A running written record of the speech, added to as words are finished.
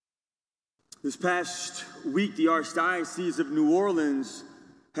This past week, the Archdiocese of New Orleans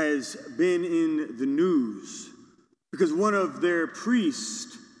has been in the news because one of their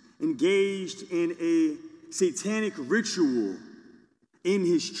priests engaged in a satanic ritual in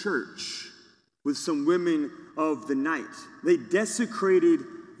his church with some women of the night. They desecrated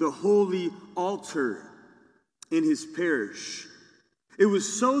the holy altar in his parish. It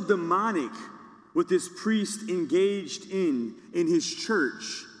was so demonic what this priest engaged in his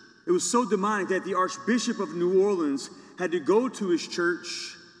church. It was so demonic that the Archbishop of New Orleans had to go to his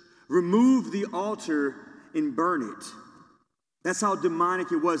church, remove the altar, and burn it. That's how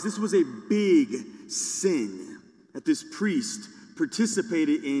demonic it was. This was a big sin that this priest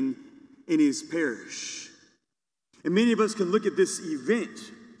participated in his parish. And many of us can look at this event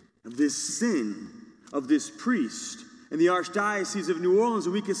of this sin of this priest in the Archdiocese of New Orleans,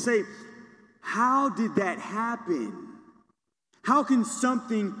 and we can say, how did that happen? How can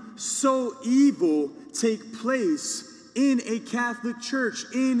something so evil take place in a Catholic church,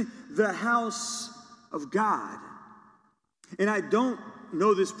 in the house of God? And I don't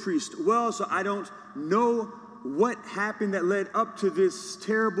know this priest well, so I don't know what happened that led up to this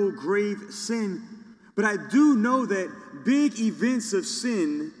terrible, grave sin. But I do know that big events of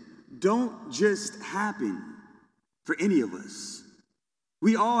sin don't just happen for any of us.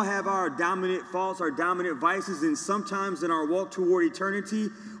 We all have our dominant faults, our dominant vices, and sometimes in our walk toward eternity,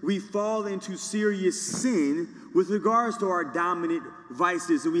 we fall into serious sin with regards to our dominant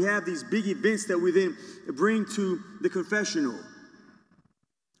vices. And we have these big events that we then bring to the confessional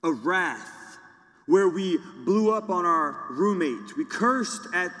of wrath, where we blew up on our roommate. We cursed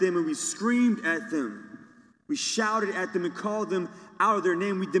at them and we screamed at them. We shouted at them and called them out of their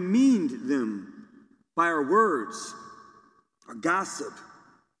name. We demeaned them by our words, our gossip,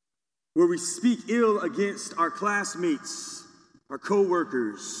 where we speak ill against our classmates, our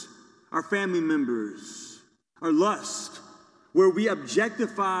coworkers, our family members, our lust, where we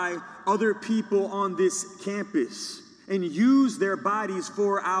objectify other people on this campus and use their bodies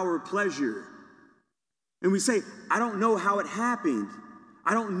for our pleasure. And we say, I don't know how it happened.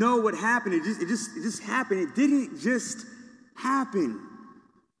 I don't know what happened. It just happened. It didn't just happen.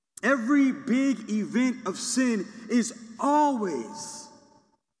 Every big event of sin is always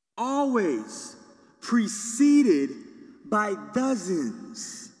preceded by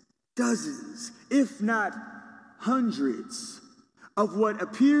dozens, if not hundreds, of what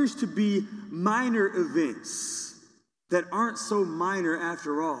appears to be minor events that aren't so minor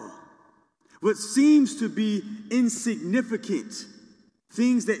after all. What seems to be insignificant,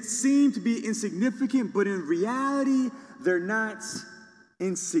 things that seem to be insignificant, but in reality, they're not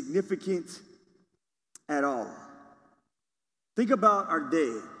insignificant at all. Think about our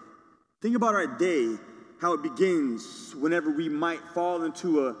day. Think about our day, how it begins whenever we might fall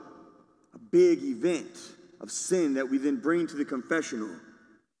into a big event of sin that we then bring to the confessional.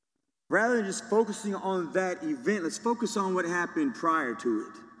 Rather than just focusing on that event, let's focus on what happened prior to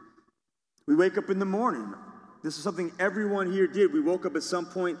it. We wake up in the morning. This is something everyone here did. We woke up at some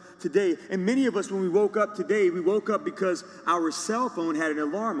point today. And many of us, when we woke up today, we woke up because our cell phone had an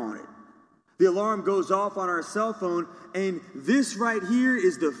alarm on it. The alarm goes off on our cell phone, and this right here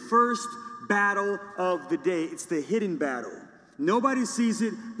is the first battle of the day. It's the hidden battle. Nobody sees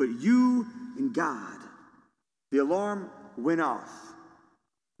it but you and God. The alarm went off.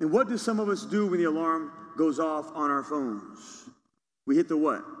 And what do some of us do when the alarm goes off on our phones? We hit the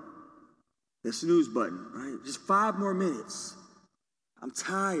what? The snooze button, right? Just 5 more minutes. I'm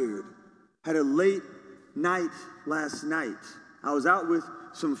tired. Had a late night last night. I was out with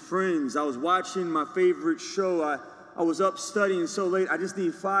some friends. I was watching my favorite show. I was up studying so late. I just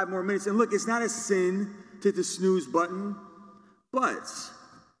need 5 more minutes. And look, it's not a sin to hit the snooze button. But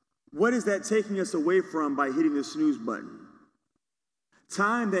what is that taking us away from by hitting the snooze button?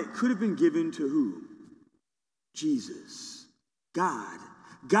 Time that could have been given to who? Jesus. God.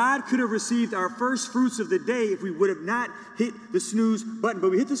 God could have received our first fruits of the day if we would have not hit the snooze button. But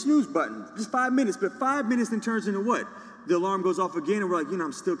we hit the snooze button, just 5 minutes. But 5 minutes then turns into what? The alarm goes off again, and we're like,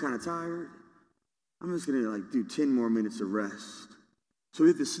 I'm still kind of tired. I'm just going to do 10 more minutes of rest. So we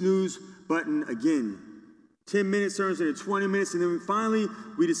hit the snooze button again. 10 minutes turns into 20 minutes, and then finally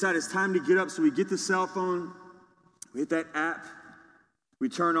we decide it's time to get up. So we get the cell phone, we hit that app, we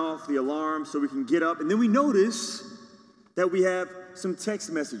turn off the alarm so we can get up, and then we notice that we have some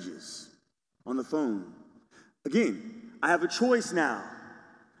text messages on the phone. Again, I have a choice now.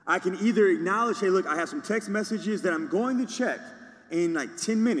 I can either acknowledge, hey, look, I have some text messages that I'm going to check in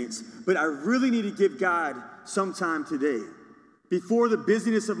 10 minutes, but I really need to give God some time today. before the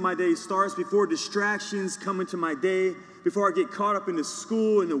busyness of my day starts, before distractions come into my day, before I get caught up in the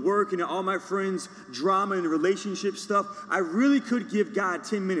school and the work and all my friends' drama and the relationship stuff, I really could give God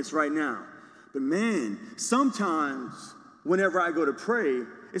 10 minutes right now. But man, sometimes whenever I go to pray,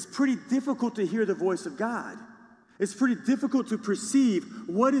 it's pretty difficult to hear the voice of God. It's pretty difficult to perceive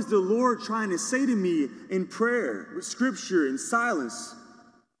what is the Lord trying to say to me in prayer, with scripture, in silence.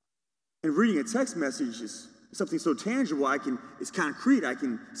 And reading a text message is something so tangible, it's concrete. I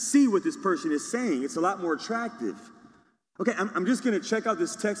can see what this person is saying. It's a lot more attractive. Okay, I'm just going to check out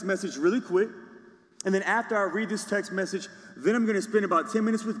this text message really quick. And then after I read this text message, then I'm going to spend about 10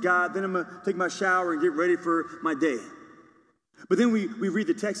 minutes with God. Then I'm going to take my shower and get ready for my day. But then we read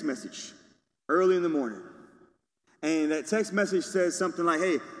the text message early in the morning. And that text message says something like,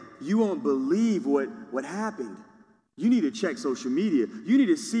 hey, you won't believe what happened. You need to check social media. You need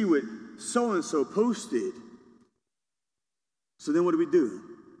to see what so-and-so posted. So then what do?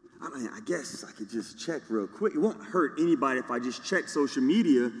 I mean, I guess I could just check real quick. It won't hurt anybody if I just check social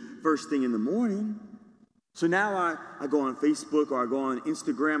media first thing in the morning. So now I go on Facebook, or I go on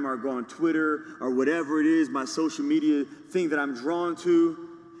Instagram, or I go on Twitter, or whatever it is, my social media thing that I'm drawn to.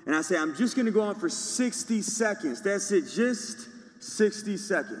 And I say, I'm just going to go on for 60 seconds. That's it, just 60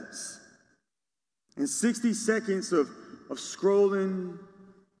 seconds. And 60 seconds of scrolling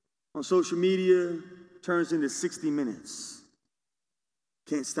on social media turns into 60 minutes.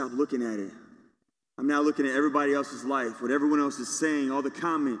 Can't stop looking at it. I'm now looking at everybody else's life, what everyone else is saying, all the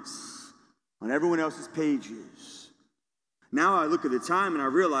comments on everyone else's pages. Now I look at the time and I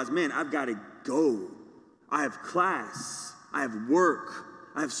realize, man, I've got to go. I have class. I have work.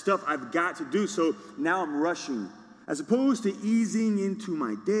 I have stuff I've got to do. So now I'm rushing. As opposed to easing into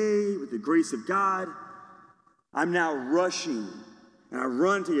my day with the grace of God, I'm now rushing. And I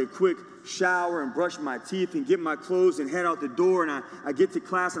run to get a quick shower and brush my teeth and get my clothes and head out the door. And I get to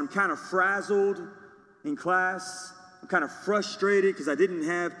class and I'm kind of frazzled in class. I'm kind of frustrated because I didn't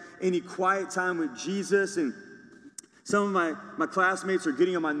have any quiet time with Jesus. And some of my classmates are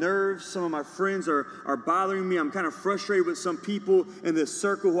getting on my nerves. Some of my friends are bothering me. I'm kind of frustrated with some people in the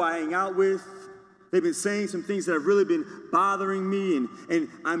circle who I hang out with. They've been saying some things that have really been bothering me, and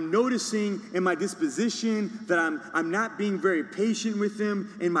I'm noticing in my disposition that I'm not being very patient with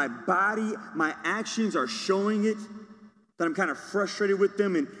them. In my body, my actions are showing it, that I'm kind of frustrated with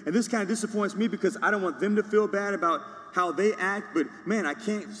them, and this kind of disappoints me because I don't want them to feel bad about how they act, but man, I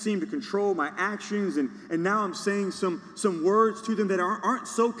can't seem to control my actions, and now I'm saying some words to them that aren't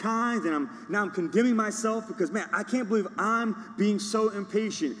so kind, and I'm condemning myself because, man, I can't believe I'm being so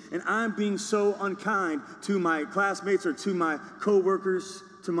impatient, and I'm being so unkind to my classmates or to my coworkers,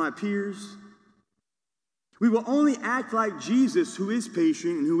 to my peers. We will only act like Jesus, who is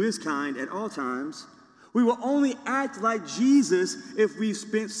patient and who is kind at all times. We will only act like Jesus if we've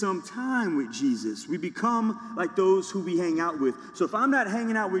spent some time with Jesus. We become like those who we hang out with. So if I'm not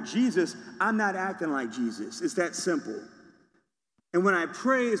hanging out with Jesus, I'm not acting like Jesus. It's that simple. And when I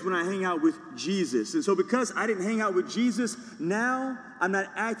pray is when I hang out with Jesus. And so because I didn't hang out with Jesus, now I'm not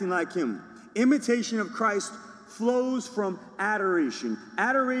acting like him. Imitation of Christ flows from adoration.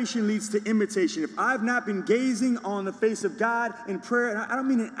 Adoration leads to imitation. If I've not been gazing on the face of God in prayer, and I don't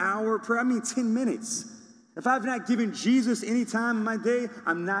mean an hour of prayer, I mean 10 minutes. If I've not given Jesus any time in my day,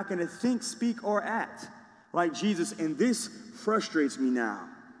 I'm not going to think, speak, or act like Jesus. And this frustrates me now.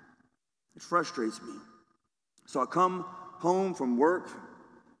 It frustrates me. So I come home from work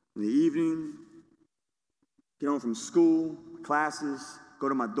in the evening, get home from school, classes, go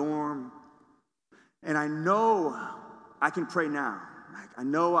to my dorm, and I know I can pray now. I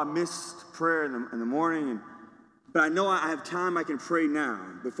know I missed prayer in the morning, but I know I have time I can pray now.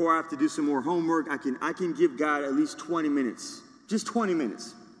 Before I have to do some more homework, I can give God at least 20 minutes. Just 20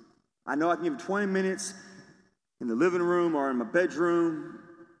 minutes. I know I can give 20 minutes in the living room or in my bedroom.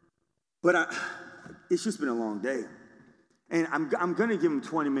 But it's just been a long day. And I'm going to give him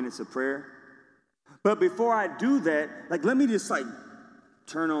 20 minutes of prayer. But before I do that, let me just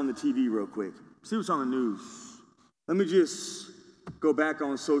turn on the TV real quick. See what's on the news. Let me just go back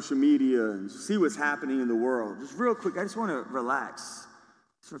on social media and see what's happening in the world. Just real quick, I just want to relax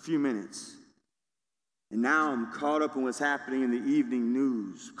for a few minutes. And now I'm caught up in what's happening in the evening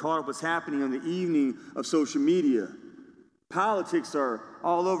news, caught up what's happening on the evening of social media. Politics are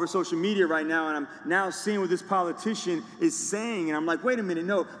all over social media right now, and I'm now seeing what this politician is saying, and I'm like, wait a minute,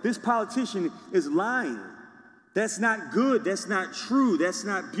 no, this politician is lying. That's not good, that's not true, that's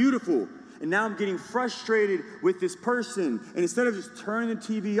not beautiful. And now I'm getting frustrated with this person. And instead of just turning the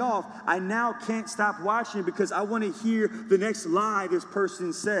TV off, I now can't stop watching it because I want to hear the next lie this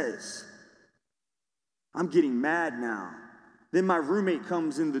person says. I'm getting mad now. Then my roommate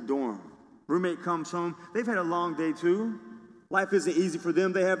comes in the dorm. Roommate comes home. They've had a long day too. Life isn't easy for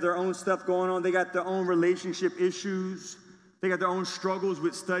them. They have their own stuff going on. They got their own relationship issues. They got their own struggles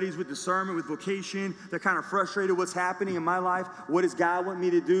with studies, with discernment, with vocation. They're kind of frustrated what's happening in my life. What does God want me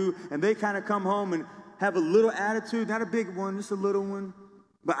to do? And they kind of come home and have a little attitude, not a big one, just a little one.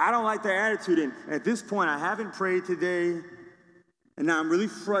 But I don't like their attitude. And at this point, I haven't prayed today. And now I'm really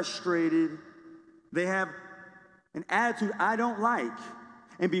frustrated. They have an attitude I don't like.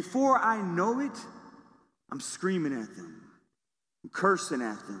 And before I know it, I'm screaming at them. I'm cursing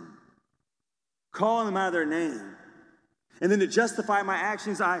at them. Calling them out of their name. And then to justify my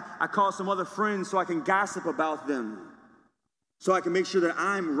actions, I call some other friends so I can gossip about them. So I can make sure that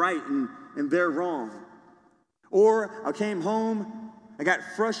I'm right and they're wrong. Or I came home, I got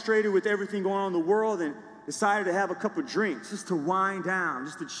frustrated with everything going on in the world and decided to have a couple drinks just to wind down,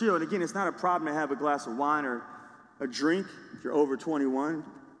 just to chill. And again, it's not a problem to have a glass of wine or a drink if you're over 21.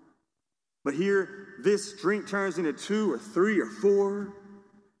 But here, this drink turns into 2 or 3 or 4.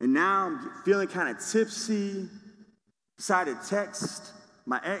 And now I'm feeling kind of tipsy. Decided to text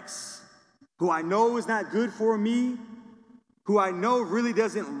my ex, who I know is not good for me, who I know really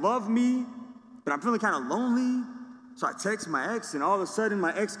doesn't love me, but I'm feeling kind of lonely. So I text my ex, and all of a sudden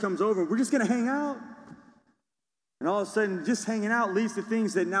my ex comes over, and we're just going to hang out. And all of a sudden, just hanging out leads to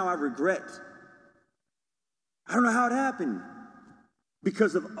things that now I regret. I don't know how it happened.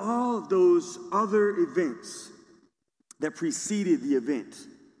 Because of all of those other events that preceded the event.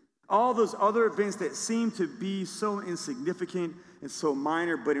 All those other events that seem to be so insignificant and so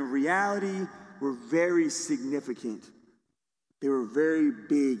minor, but in reality were very significant. They were very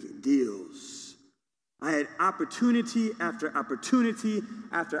big deals. I had opportunity after opportunity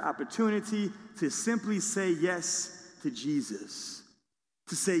after opportunity to simply say yes to Jesus.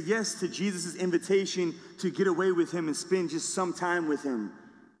 To say yes to Jesus' invitation to get away with him and spend just some time with him.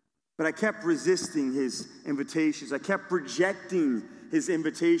 But I kept resisting his invitations. I kept rejecting his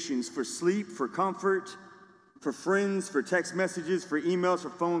invitations for sleep, for comfort, for friends, for text messages, for emails, for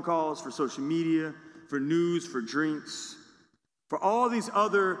phone calls, for social media, for news, for drinks, for all these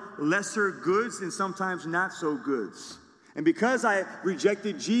other lesser goods and sometimes not so goods. And because I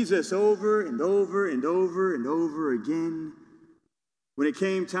rejected Jesus over and over and over and over again, when it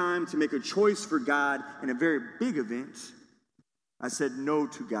came time to make a choice for God in a very big event, I said no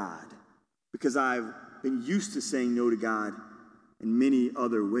to God because I've been used to saying no to God in many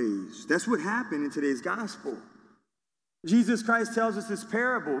other ways. That's what happened in today's gospel. Jesus Christ tells us this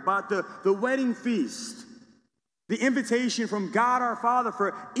parable about the wedding feast, the invitation from God our Father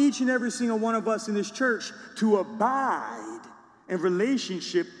for each and every single one of us in this church to abide in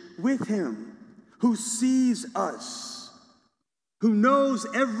relationship with him, who sees us, who knows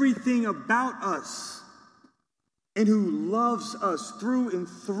everything about us, and who loves us through and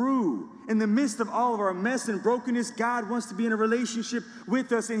through. In the midst of all of our mess and brokenness, God wants to be in a relationship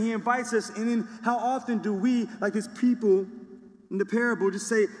with us, and he invites us. And then how often do we, like these people in the parable, just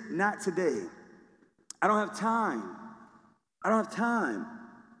say, not today. I don't have time. I don't have time.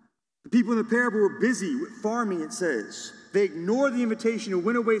 The people in the parable were busy with farming, it says. They ignored the invitation and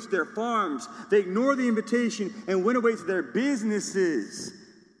went away to their farms. They ignored the invitation and went away to their businesses.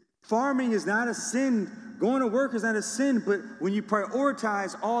 Farming is not a sin. Going to work is not a sin, but when you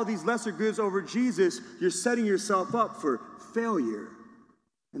prioritize all these lesser goods over Jesus, you're setting yourself up for failure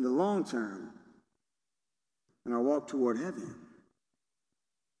in the long term in our walk toward heaven.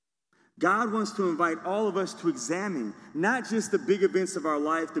 God wants to invite all of us to examine not just the big events of our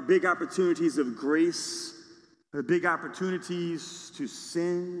life, the big opportunities of grace, the big opportunities to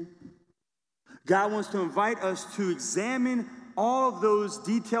sin. God wants to invite us to examine all of those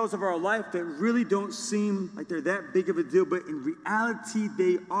details of our life that really don't seem like they're that big of a deal, but in reality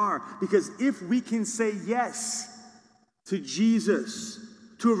they are. Because if we can say yes to Jesus,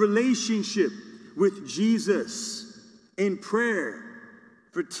 to a relationship with Jesus in prayer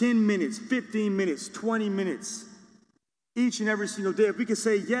for 10 minutes, 15 minutes, 20 minutes, each and every single day, if we can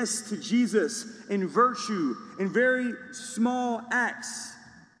say yes to Jesus in virtue, in very small acts,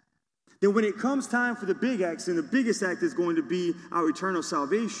 then when it comes time for the big acts, and the biggest act is going to be our eternal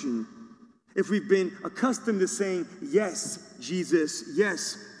salvation, if we've been accustomed to saying, yes, Jesus,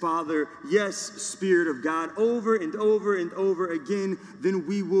 yes, Father, yes, Spirit of God, over and over and over again, then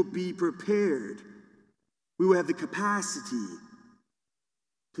we will be prepared. We will have the capacity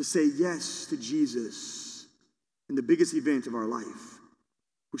to say yes to Jesus in the biggest event of our life,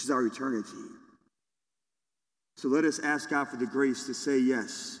 which is our eternity. So let us ask God for the grace to say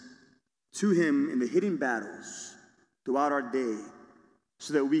yes to him in the hidden battles throughout our day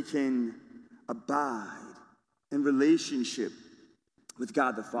so that we can abide in relationship with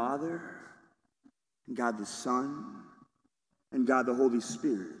God the Father, and God the Son, and God the Holy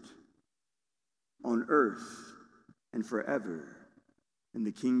Spirit, on earth and forever in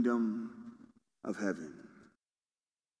the kingdom of heaven.